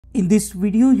In this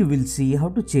video, you will see how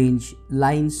to change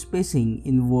line spacing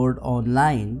in Word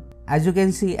Online. As you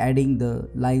can see, adding the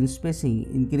line spacing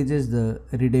increases the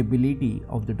readability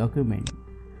of the document.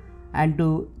 And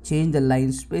to change the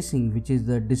line spacing, which is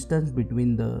the distance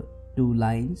between the two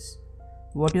lines,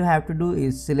 what you have to do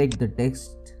is select the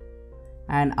text,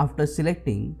 and after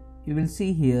selecting, you will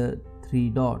see here 3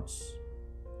 dots,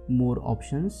 more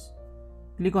options.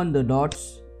 Click on the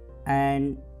dots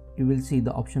and you will see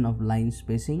the option of line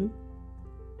spacing.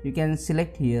 You can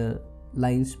select here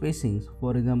line spacings,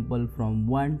 for example from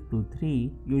 1 to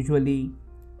 3. Usually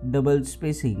double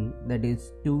spacing, that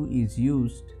is 2, is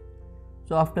used.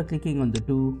 So after clicking on the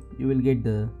 2, you will get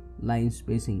the line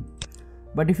spacing.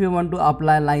 But if you want to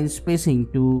apply line spacing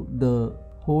to the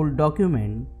whole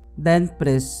document, then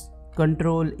press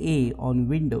Ctrl A on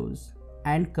Windows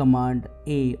and Command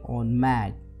A on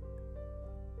Mac.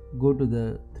 Go to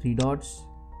the 3 dots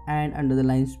and under the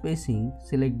line spacing,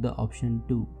 select the option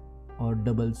 2 or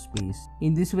double space.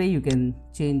 In this way, you can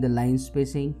change the line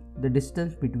spacing, the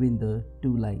distance between the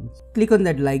two lines. Click on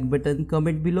that like button,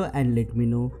 comment below and let me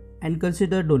know, and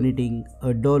consider donating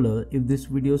 $1 if this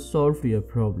video solved your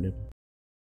problem.